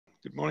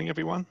Good morning,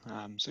 everyone.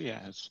 So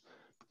yeah, as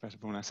Professor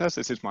Brunner says,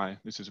 this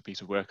is a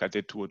piece of work I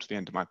did towards the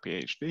end of my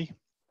PhD,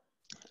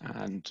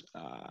 and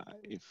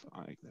there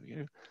we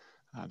go.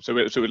 So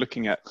we're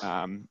looking at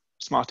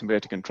smart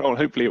inverter control.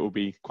 Hopefully, it will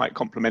be quite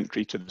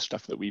complementary to the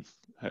stuff that we've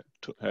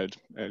heard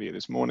earlier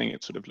this morning.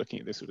 It's sort of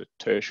looking at this sort of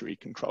tertiary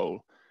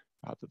control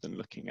rather than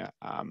looking at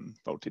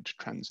voltage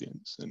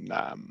transients and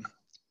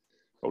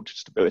voltage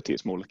stability.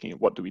 It's more looking at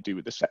what do we do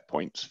with the set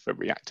points for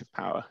reactive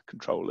power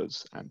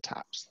controllers and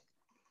taps.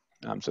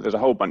 So there's a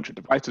whole bunch of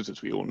devices,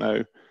 as we all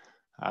know,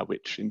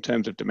 which in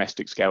terms of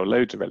domestic scale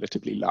loads are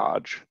relatively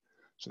large.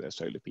 So there's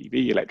solar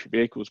PV, electric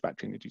vehicles,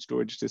 battery energy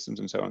storage systems,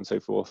 and so on and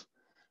so forth.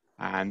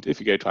 And if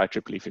you go to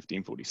IEEE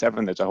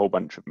 1547, there's a whole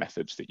bunch of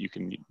methods that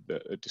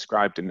are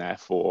described in there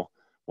for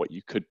what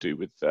you could do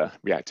with the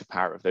reactive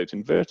power of those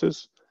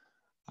inverters.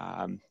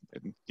 And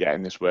yeah,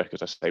 in this work,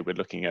 as I say, we're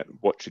looking at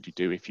what should you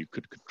do if you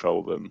could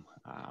control them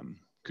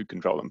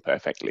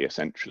perfectly,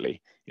 essentially.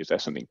 Is there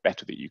something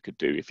better that you could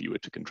do if you were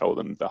to control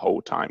them the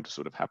whole time to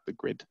sort of have the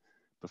grid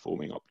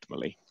performing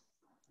optimally?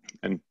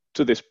 And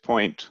to this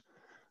point,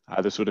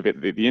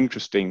 the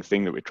interesting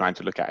thing that we're trying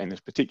to look at in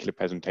this particular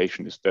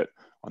presentation is that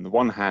on the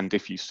one hand,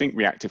 if you sink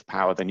reactive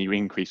power, then you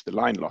increase the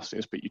line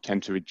losses, but you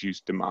tend to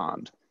reduce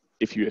demand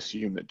if you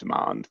assume that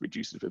demand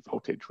reduces with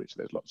voltage, which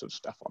there's lots of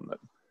stuff on that,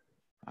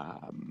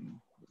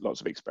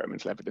 lots of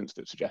experimental evidence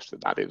that suggests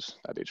that that is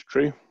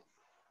true.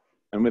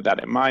 And with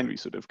that in mind, we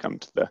sort of come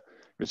to the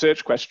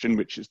research question,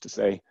 which is to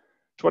say,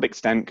 to what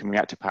extent can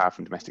reactive power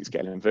from domestic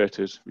scale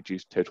inverters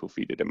reduce total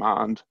feeder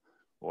demand?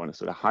 Or on a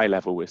sort of high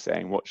level, we're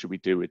saying, what should we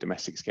do with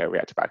domestic scale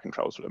reactive power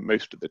control sort of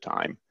most of the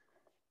time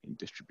in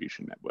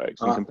distribution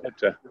networks? And compared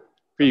to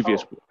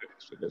previous work,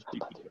 so there's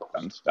people who have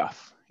done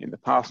stuff in the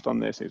past on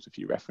this. There's a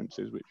few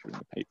references which are in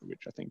the paper,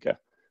 which I think are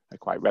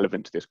quite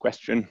relevant to this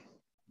question.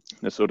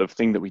 The sort of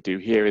thing that we do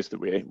here is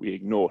that we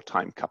ignore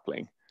time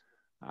coupling.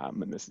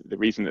 And the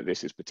reason that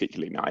this is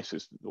particularly nice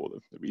is, or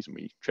the reason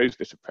we chose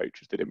this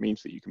approach is that it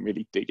means that you can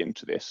really dig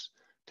into this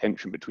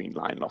tension between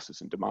line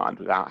losses and demand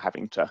without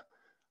having to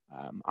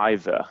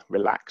either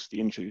relax the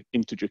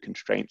integer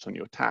constraints on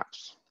your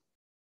taps,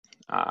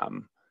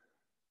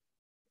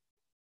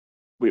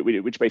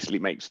 which basically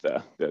makes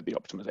the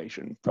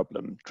optimization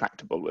problem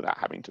tractable without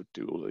having to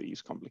do all of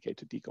these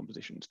complicated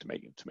decompositions to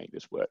make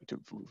this work.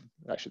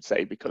 I should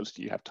say, because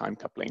you have time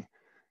coupling,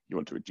 you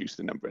want to reduce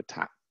the number of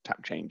tap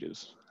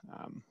changes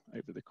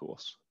over the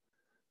course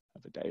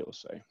of a day or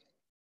so.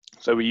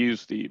 So we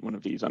use one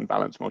of these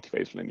unbalanced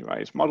multiphase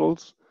linearized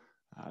models.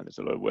 There's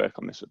a lot of work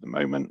on this at the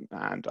moment,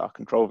 and our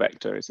control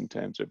vector is in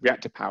terms of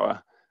reactive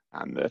power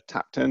and the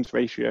tap turns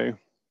ratio.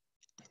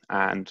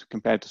 And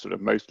compared to sort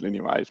of most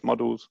linearized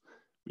models,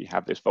 we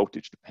have this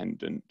voltage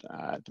dependent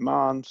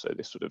demand. So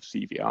this sort of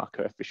CVR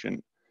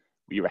coefficient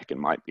we reckon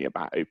might be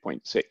about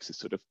 0.6, is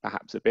sort of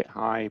perhaps a bit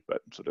high,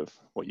 but sort of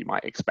what you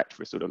might expect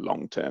for a sort of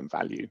long-term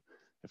value.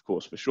 Of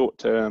course, for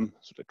short-term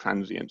sort of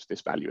transients, this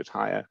value is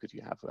higher because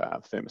you have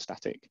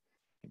thermostatic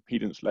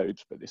impedance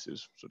loads, but this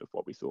is sort of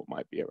what we thought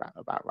might be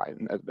about right.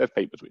 And there's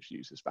papers which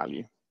use this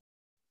value.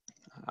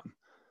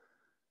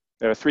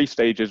 There are three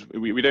stages.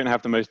 We don't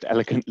have the most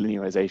elegant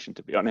linearization,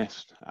 to be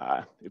honest.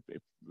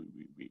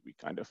 We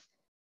kind of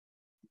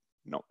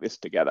knock this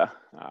together.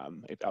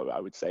 I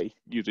would say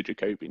use a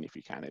Jacobian if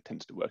you can. It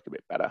tends to work a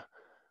bit better.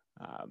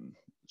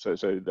 So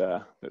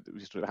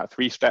we sort of have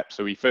three steps.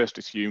 So we first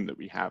assume that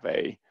we have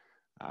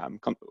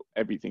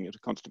everything is a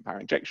constant power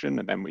injection,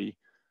 and then we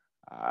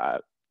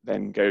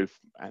then go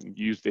and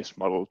use this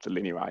model to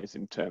linearize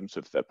in terms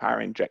of the power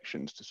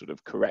injections to sort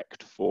of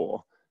correct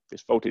for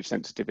this voltage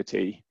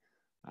sensitivity,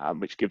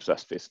 which gives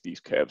us these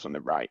curves on the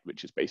right,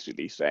 which is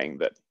basically saying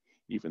that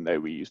even though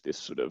we use this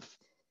sort of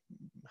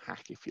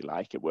hack, if you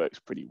like, it works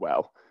pretty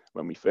well.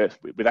 When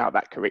without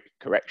that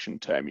correction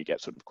term, you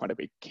get sort of quite a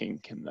big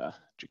kink in the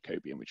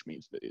Jacobian, which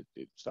means that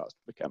it starts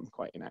to become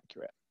quite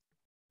inaccurate.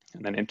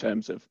 And then in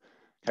terms of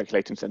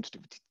calculating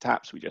sensitivity to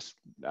taps, we just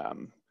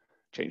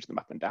change them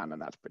up and down,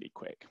 and that's pretty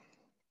quick.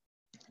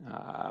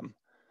 And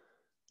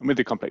with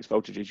the complex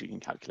voltages, you can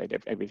calculate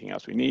everything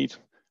else we need.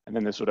 And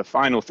then the sort of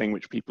final thing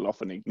which people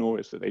often ignore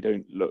is that they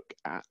don't look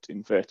at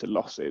inverter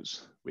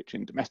losses, which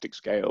in domestic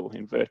scale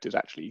inverters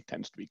actually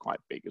tends to be quite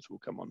big, as we'll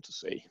come on to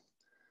see.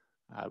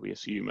 We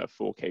assume a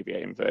 4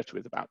 kVA inverter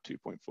with about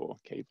 2.4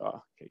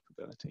 kVAR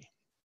capability.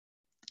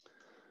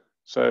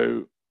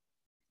 So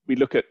we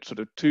look at sort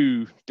of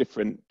two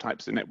different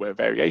types of network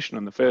variation.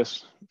 On the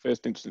first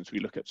instance, we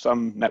look at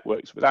some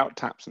networks without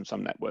taps and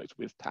some networks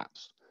with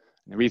taps.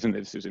 And the reason that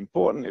this is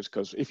important is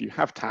because if you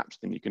have taps,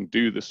 then you can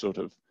do the sort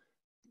of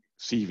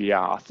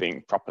CVR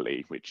thing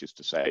properly, which is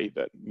to say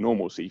that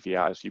normal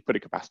CVR is you put a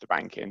capacitor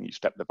bank in, you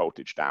step the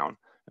voltage down,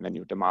 and then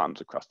your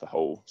demands across the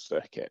whole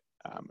circuit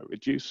are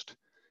reduced.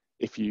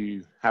 If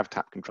you have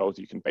tap controls,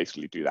 you can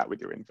basically do that with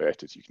your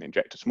inverters. You can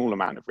inject a small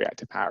amount of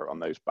reactive power on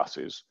those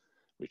buses,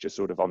 which are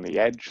sort of on the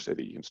edge, so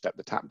that you can step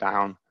the tap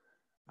down.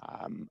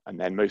 And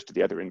then most of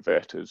the other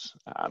inverters,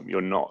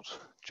 you're not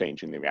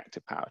changing the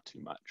reactive power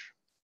too much.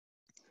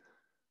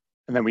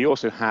 And then we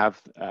also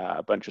have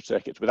a bunch of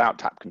circuits without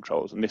tap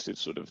controls. And this is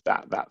sort of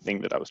that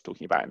thing that I was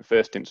talking about in the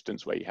first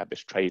instance, where you have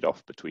this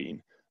trade-off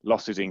between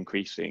losses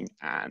increasing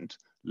and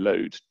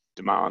load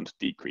demand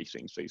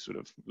decreasing. So you sort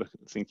of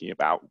thinking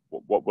about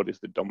what is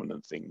the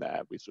dominant thing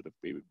there. We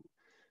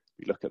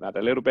look at that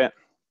a little bit.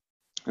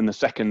 And the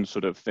second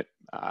sort of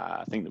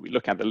thing that we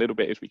look at a little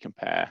bit is we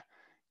compare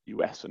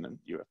US and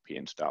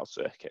European style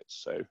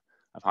circuits. So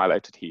I've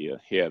highlighted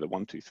here the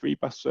 1, 2, 3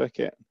 bus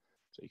circuit.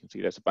 So you can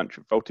see there's a bunch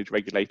of voltage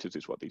regulators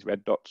is what these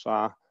red dots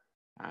are.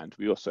 And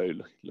we also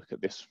look at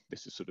this.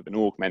 This is sort of an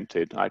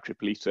augmented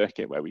IEEE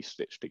circuit where we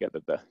stitch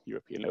together the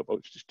European low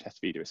voltage test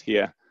feeder is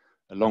here,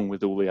 along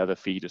with all the other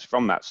feeders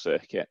from that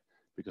circuit,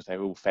 because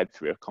they're all fed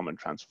through a common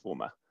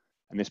transformer.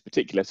 And this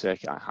particular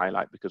circuit I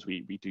highlight because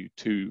we do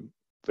 2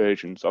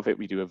 versions of it.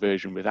 We do a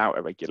version without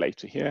a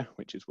regulator here,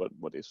 which is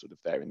what is sort of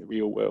there in the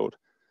real world.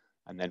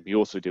 And then we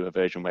also do a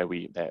version where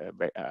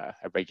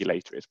a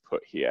regulator is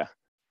put here,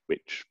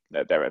 which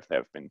there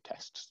have been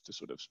tests to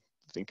sort of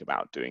think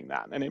about doing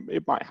that. And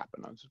it might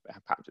happen,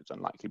 perhaps it's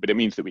unlikely, but it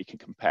means that we can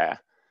compare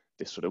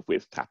this sort of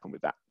with tap and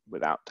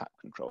without tap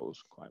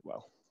controls quite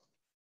well.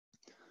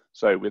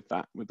 So with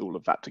all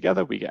of that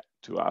together, we get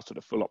to our sort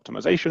of full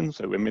optimization.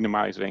 So we're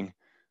minimizing,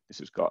 this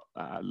has got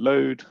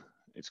load,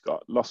 it's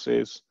got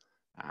losses,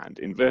 and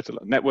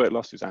network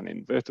losses and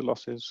inverter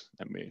losses.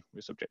 Then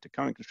we're subject to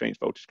current constraints,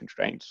 voltage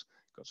constraints,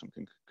 got some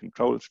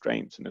control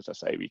constraints, and as I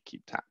say, we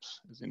keep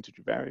taps as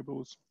integer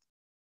variables.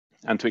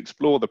 And to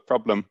explore the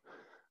problem,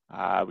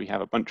 we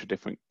have a bunch of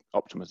different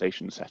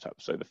optimization setups.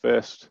 So the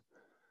first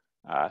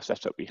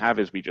setup we have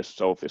is we just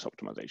solve this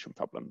optimization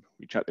problem.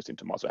 We chuck this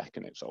into Mosaic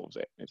and it solves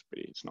it.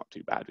 It's not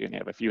too bad. We only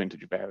have a few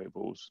integer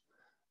variables,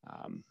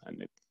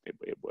 and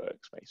it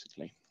works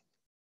basically.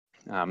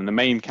 And the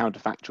main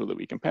counterfactual that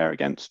we compare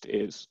against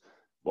is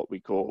what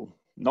we call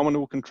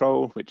nominal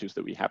control, which is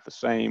that we have the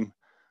same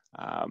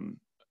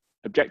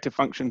objective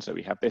function. So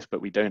we have this,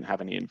 but we don't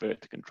have any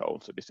inverter control.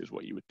 So this is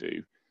what you would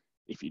do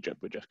if you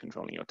were just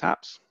controlling your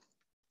taps.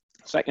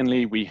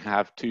 Secondly, we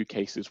have 2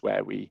 cases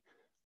where we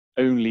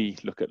only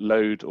look at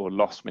load or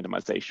loss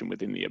minimization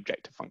within the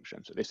objective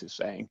function. So this is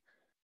saying,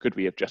 could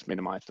we have just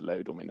minimized the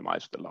load or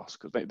minimized the loss?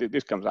 Because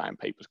this comes out in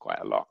papers quite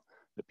a lot,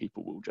 that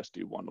people will just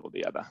do one or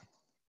the other.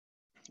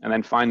 And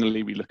then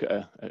finally, we look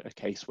at a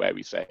case where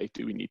we say,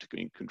 do we need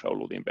to control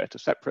all the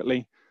inverters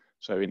separately?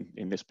 So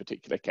in this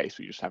particular case,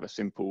 we just have a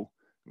simple,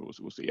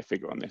 we'll see a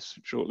figure on this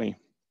shortly.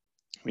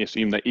 We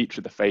assume that each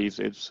of the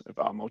phases of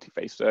our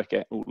multi-phase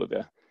circuit, all of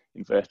the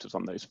inverters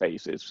on those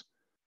phases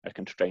are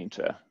constrained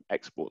to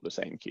export the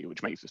same Q,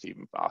 which makes this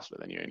even faster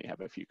than you only have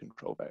a few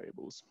control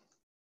variables.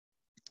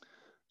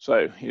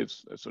 So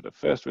here's a sort of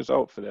first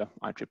result for the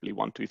IEEE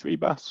 1, 2, 3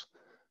 bus.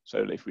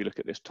 So if we look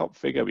at this top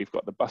figure, we've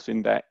got the bus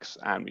index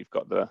and we've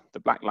got the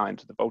black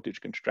lines of the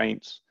voltage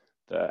constraints.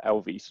 The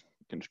LV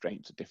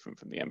constraints are different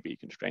from the MV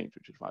constraints,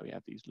 which is why we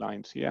have these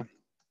lines here.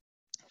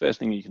 First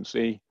thing you can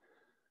see,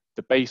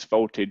 the base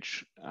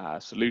voltage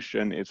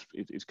solution is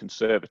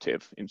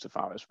conservative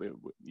insofar as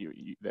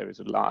there is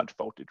a large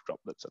voltage drop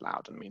that's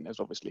allowed. I mean, there's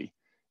obviously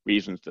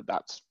reasons that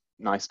that's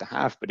nice to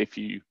have, but if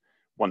you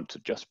want to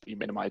just be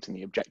minimizing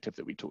the objective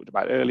that we talked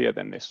about earlier,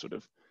 then this sort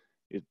of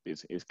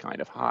is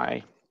kind of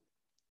high.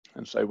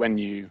 And so when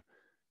you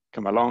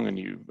come along and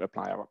you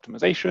apply our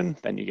optimization,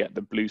 then you get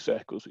the blue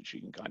circles, which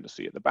you can kind of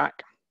see at the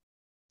back.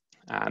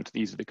 And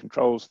these are the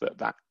controls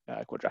that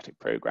quadratic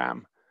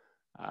program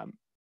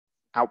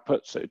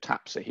outputs. So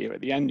taps are here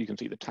at the end. You can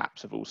see the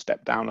taps have all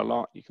stepped down a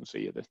lot. You can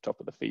see at the top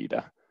of the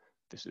feeder,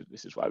 this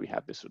is why we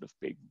have this sort of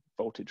big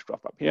voltage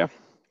drop up here.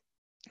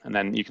 And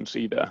then you can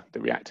see the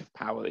reactive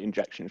power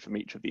injections from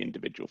each of the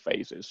individual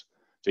phases.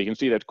 So you can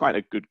see there's quite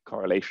a good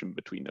correlation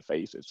between the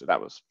phases. So that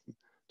was,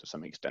 to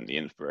some extent, the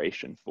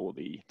inspiration for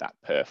that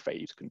per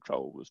phase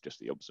control was just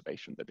the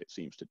observation that it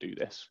seems to do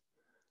this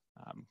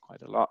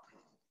quite a lot.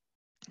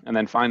 And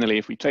then finally,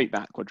 if we take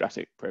that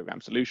quadratic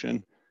program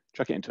solution,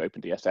 chuck it into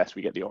OpenDSS,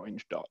 we get the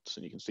orange dots,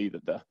 and you can see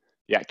that the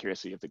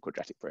accuracy of the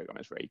quadratic program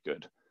is very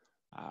good.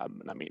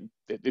 And I mean,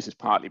 this is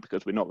partly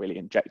because we're not really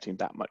injecting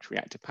that much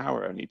reactive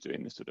power, only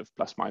doing this sort of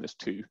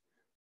 ±2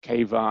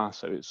 kVAR,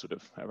 so it's sort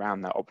of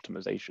around that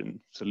optimization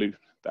solution,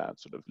 that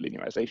sort of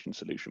linearization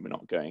solution, we're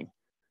not going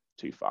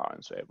too far,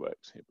 and so it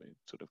works, it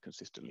sort of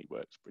consistently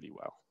works pretty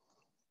well.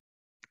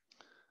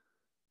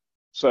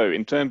 So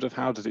in terms of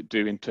how does it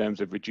do in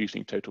terms of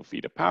reducing total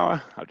feeder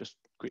power, I'll just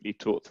quickly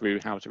talk through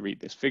how to read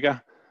this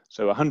figure.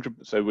 So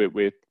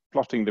we're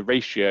plotting the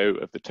ratio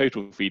of the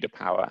total feeder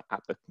power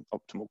at the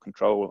optimal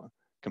control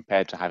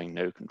compared to having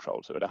no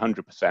control. So at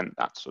 100%,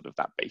 that's sort of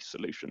that base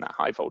solution, that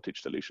high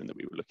voltage solution that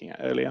we were looking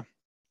at earlier.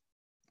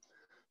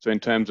 So in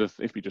terms of,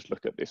 if we just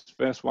look at this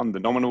first one, the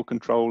nominal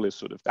control is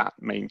sort of that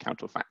main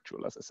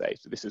counterfactual, as I say.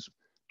 So this is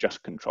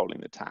just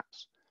controlling the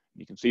taps.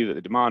 You can see that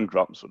the demand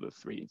drops sort of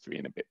 3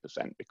 and a bit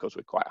 % because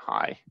we're quite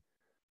high,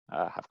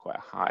 have quite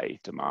a high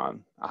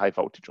demand, a high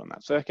voltage on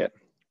that circuit.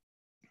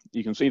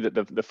 You can see that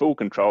the full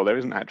control, there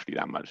isn't actually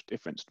that much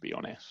difference, to be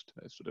honest.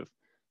 There's sort of,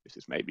 this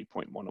is maybe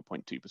 0.1 or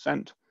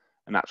 0.2%,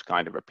 and that's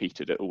kind of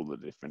repeated at all the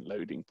different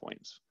loading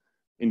points.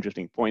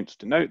 interesting points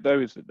to note though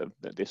is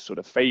that this sort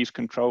of phase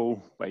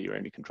control, where you're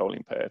only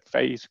controlling per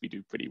phase, we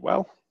do pretty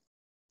well.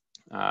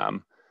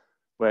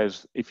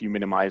 Whereas if you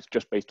minimize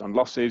just based on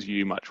losses,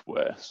 you do much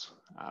worse.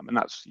 And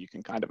that's, you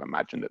can kind of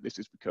imagine that this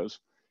is because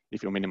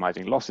if you're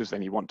minimizing losses,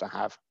 then you want to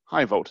have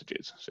high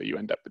voltages. So you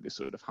end up with this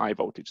sort of high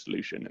voltage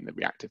solution, and the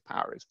reactive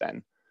power is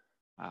then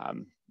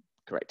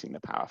correcting the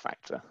power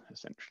factor,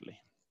 essentially.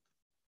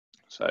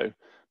 So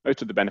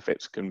most of the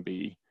benefits can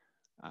be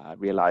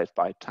realized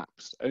by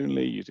taps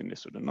only using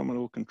this sort of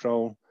nominal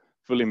control.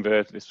 Full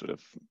inverter, this sort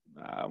of,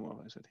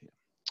 what is it here?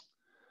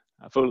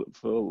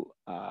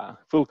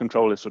 Full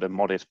control is sort of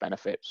modest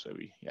benefits. So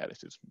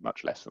this is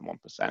much less than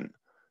 1%.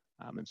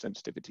 And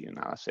sensitivity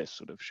analysis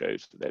sort of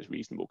shows that there's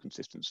reasonable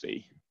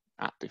consistency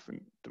at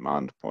different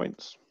demand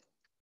points.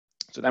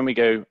 So then we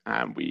go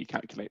and we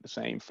calculate the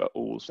same for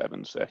all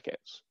 7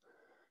 circuits.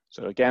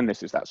 So again,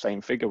 this is that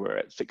same figure. We're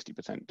at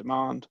 60%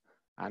 demand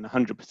and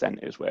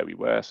 100% is where we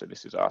were. So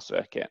this is our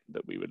circuit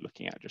that we were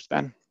looking at just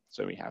then.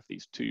 So we have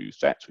these 2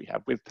 sets. We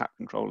have with tap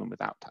control and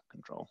without tap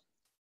control.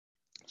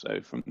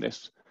 So from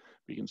this,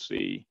 we can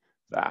see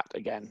that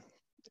again,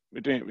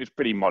 it's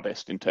pretty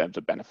modest in terms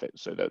of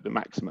benefits. So the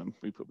maximum,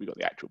 we got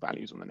the actual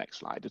values on the next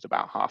slide, is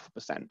about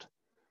 0.5%,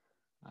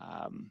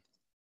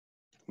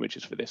 which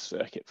is for this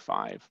circuit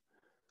 5.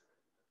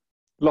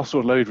 Loss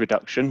or load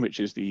reduction, which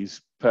is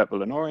these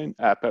purple and orange,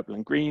 purple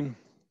and green,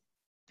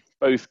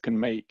 both can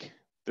make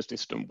the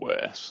system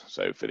worse.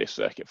 So for this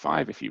circuit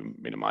 5, if you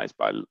minimize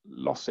by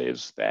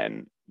losses,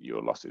 then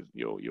your losses,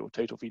 your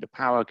total feeder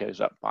power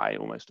goes up by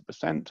almost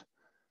 1%.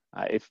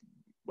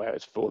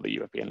 Whereas for the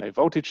European low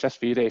voltage test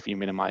feeder, if you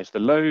minimize the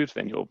load,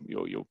 then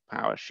your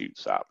power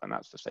shoots up, and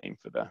that's the same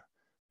for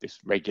this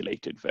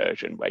regulated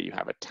version where you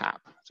have a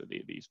tap. So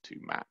these 2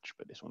 match,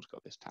 but this one's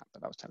got this tap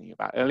that I was telling you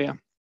about earlier.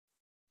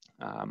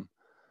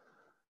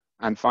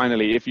 And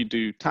finally, if you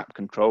do tap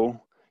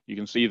control, you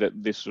can see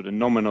that this sort of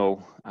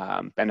nominal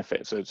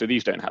benefit, so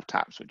these don't have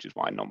taps, which is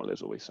why nominal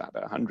is always sat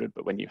at 100,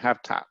 but when you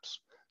have taps,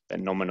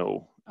 then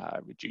nominal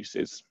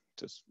reduces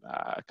to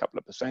a couple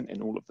of %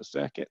 in all of the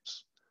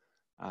circuits.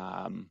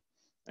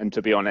 And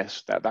to be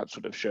honest, that's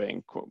sort of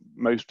showing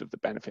most of the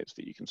benefits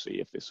that you can see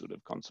of this sort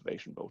of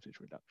conservation voltage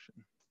reduction.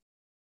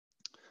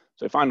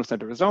 So final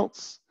set of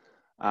results.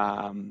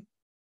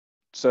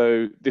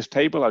 So this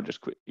table, I'll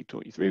just quickly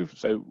talk you through.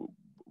 So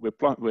we've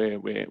put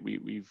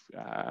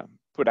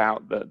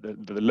out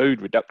the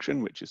load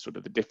reduction, which is sort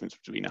of the difference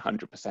between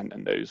 100%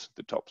 and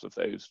the tops of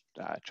those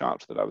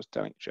charts that I was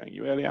showing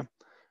you earlier.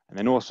 And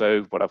then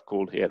also what I've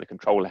called here the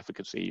control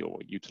efficacy or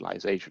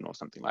utilization or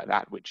something like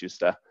that, which is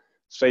the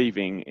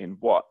saving in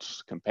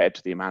watts compared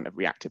to the amount of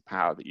reactive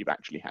power that you've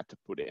actually had to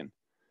put in.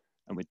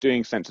 And we're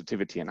doing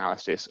sensitivity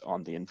analysis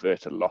on the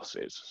inverter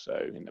losses. So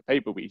in the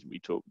paper, we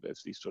talk,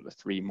 there's these sort of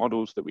 3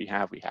 models that we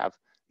have. We have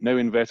no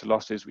inverter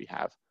losses, we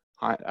have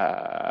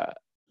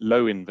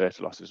low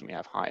inverter losses, and we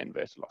have high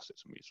inverter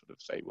losses, and we sort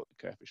of say what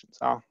the coefficients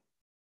are.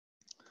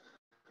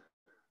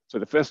 So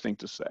the first thing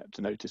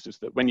to notice is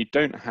that when you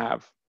don't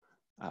have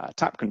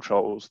tap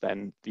controls,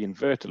 then the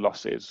inverter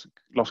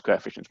loss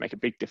coefficients make a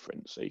big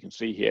difference. So you can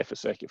see here for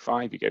circuit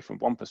 5, you go from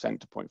 1%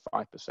 to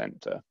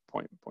 0.5% to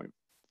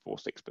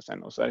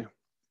 0.46% or so.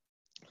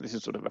 This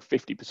is sort of a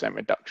 50%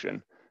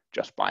 reduction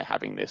just by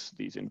having these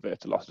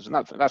inverter losses. And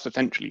that's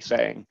essentially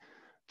saying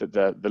that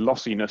the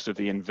lossiness of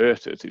the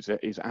inverters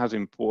is as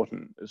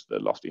important as the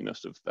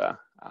lossiness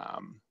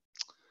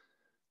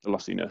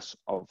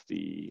of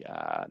the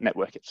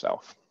network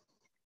itself.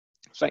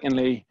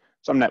 Secondly,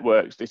 some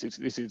networks, this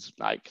is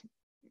like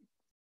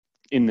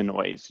in the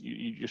noise.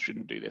 You just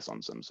shouldn't do this on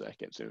some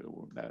circuits. There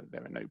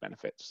are no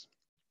benefits.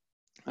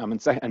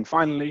 And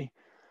finally,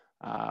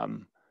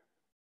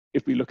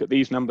 if we look at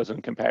these numbers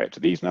and compare it to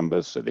these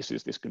numbers, so this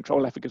is this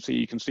control efficacy,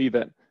 you can see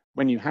that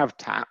when you have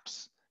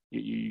taps,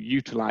 you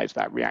utilize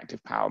that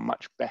reactive power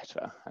much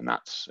better. And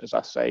that's, as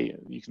I say,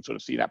 you can sort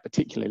of see that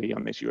particularly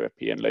on this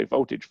European low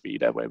voltage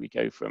feeder, where we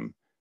go from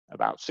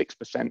about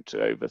 6%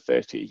 to over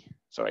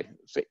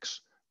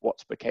 6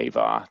 watts per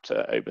kVAR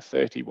to over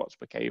 30 watts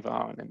per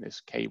kVAR. And in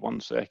this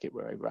K1 circuit,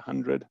 we're over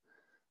 100.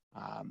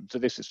 So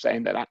this is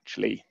saying that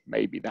actually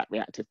maybe that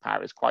reactive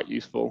power is quite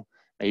useful.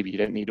 Maybe you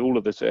don't need all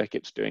of the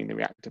circuits doing the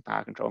reactive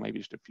power control. Maybe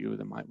just a few of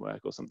them might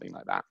work or something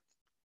like that.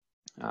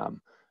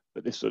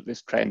 But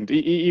this trend,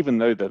 even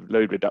though the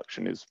load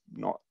reduction is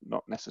not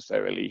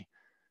necessarily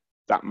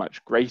that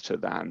much greater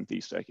than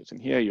these circuits in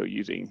here, you're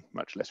using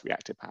much less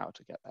reactive power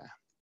to get there.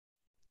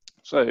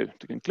 So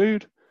to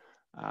conclude,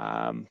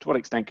 to what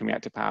extent can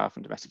reactive power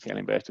from domestic scale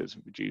inverters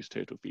reduce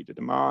total feeder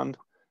demand?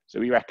 So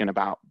we reckon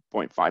about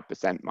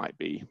 0.5% might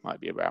be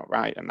about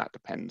right, and that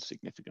depends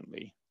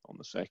significantly on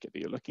the circuit that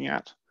you're looking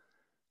at.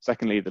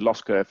 Secondly, the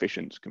loss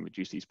coefficients can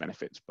reduce these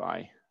benefits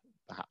by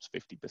perhaps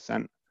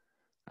 50%.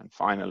 And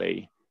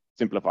finally,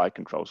 simplified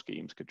control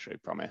schemes could show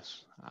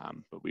promise,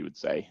 but we would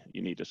say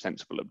you need a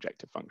sensible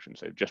objective function.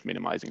 So just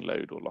minimizing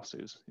load or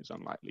losses is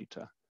unlikely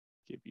to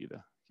give you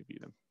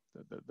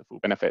the full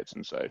benefits.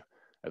 And so,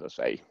 as I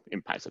say,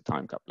 impacts of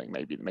time coupling.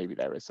 Maybe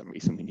there is some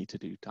reason we need to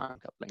do time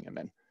coupling, and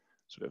then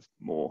sort of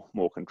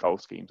more control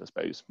schemes, I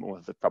suppose. More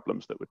of the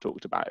problems that were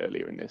talked about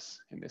earlier in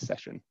this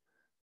session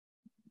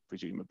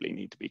presumably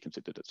need to be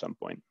considered at some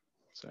point.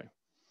 So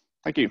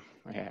thank you.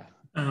 Yeah.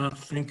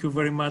 Thank you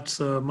very much,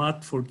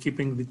 Matt, for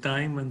keeping the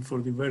time and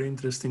for the very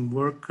interesting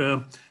work.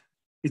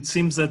 It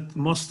seems that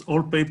most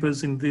all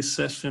papers in this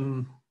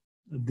session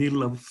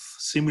deal of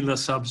similar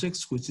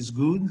subjects, which is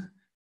good,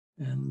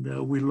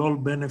 and we'll all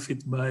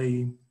benefit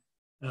by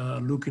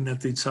looking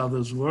at each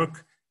other's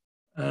work.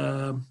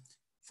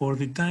 For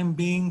the time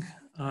being,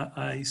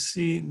 I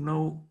see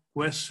no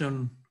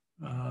question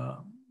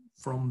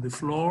from the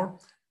floor.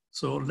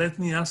 So let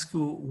me ask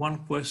you one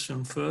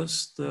question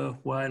first,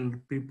 while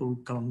people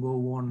can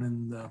go on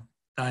and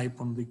type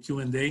on the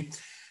Q&A.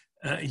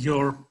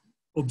 Your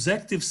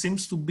objective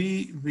seems to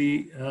be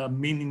the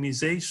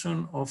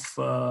minimization of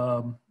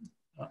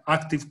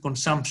active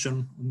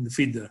consumption in the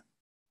feeder,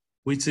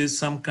 which is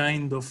some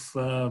kind of,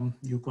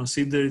 you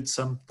consider it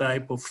some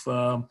type of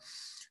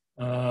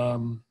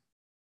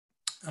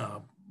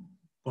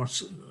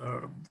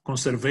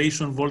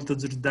conservation,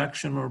 voltage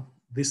reduction, or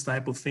this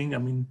type of thing? I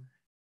mean,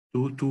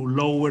 to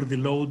lower the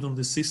load on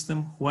the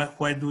system?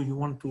 Why do you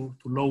want to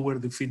lower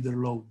the feeder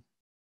load?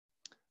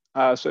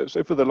 So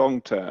for the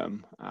long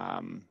term,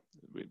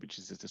 which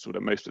is the sort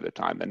of most of the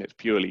time, then it's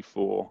purely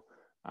for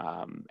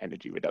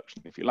energy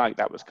reduction, if you like.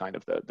 That was kind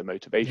of the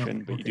motivation.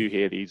 Yeah, but you do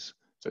hear these.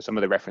 So some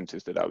of the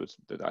references that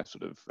I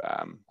sort of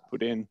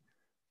put in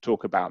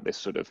talk about this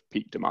sort of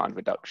peak demand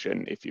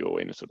reduction if you're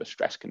in a sort of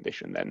stress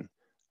condition. Then,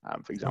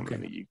 for example,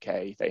 in the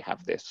UK, they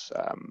have this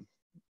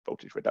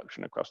voltage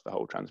reduction across the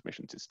whole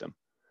transmission system.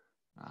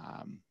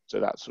 So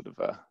that's sort of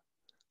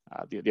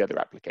the other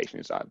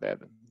applications are there.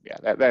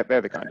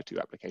 They're the kind of two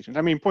applications.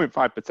 I mean,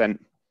 0.5%,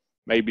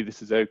 maybe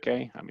this is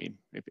okay. I mean,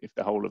 if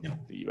the whole of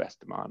the US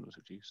demand was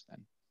reduced,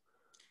 then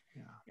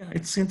yeah,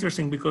 it's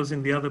interesting because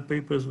in the other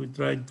papers we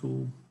tried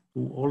to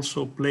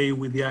also play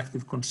with the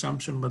active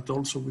consumption, but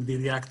also with the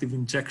reactive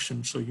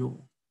injection. So in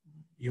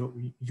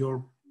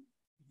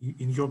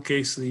your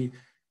case,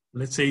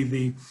 let's say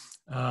the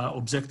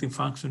objective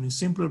function is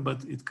simpler,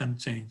 but it can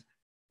change.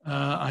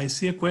 I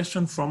see a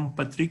question from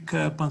Patrick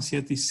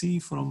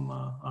Pansietti from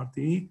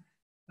RTE.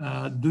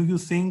 Do you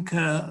think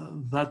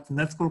that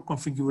network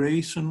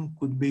configuration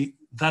could be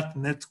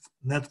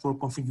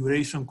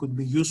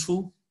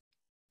useful?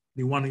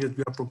 The one that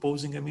we are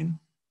proposing, I mean.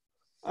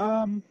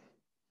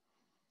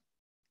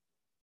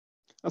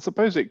 I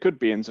suppose it could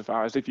be,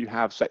 insofar as if you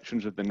have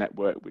sections of the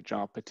network which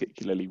are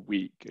particularly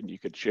weak, and you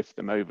could shift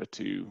them over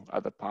to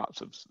other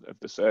parts of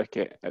the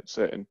circuit at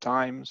certain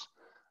times.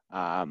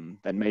 Then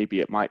maybe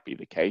it might be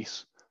the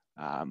case.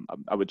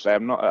 I would say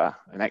I'm not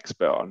an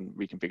expert on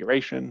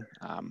reconfiguration,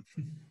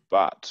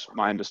 but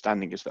my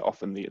understanding is that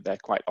often they're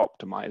quite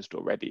optimized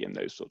already in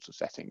those sorts of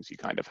settings. You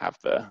kind of have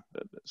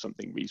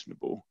something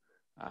reasonable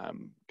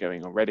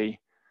going already.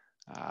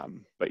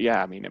 But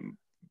yeah, I mean,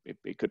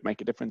 it could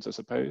make a difference, I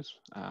suppose.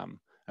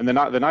 And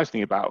the nice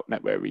thing about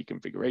network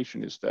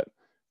reconfiguration is that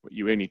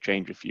you only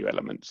change a few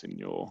elements in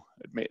your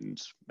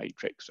admittance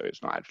matrix, so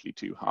it's not actually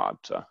too hard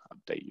to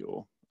update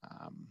your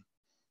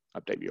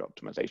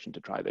optimization to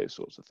try those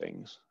sorts of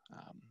things.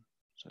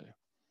 So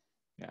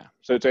yeah,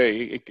 so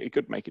it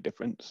could make a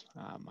difference.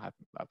 I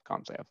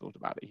can't say I've thought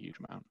about it a huge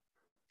amount.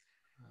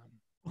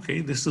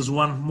 Okay, this is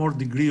one more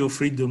degree of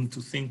freedom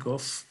to think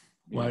of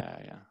while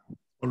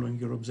following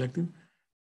your objective.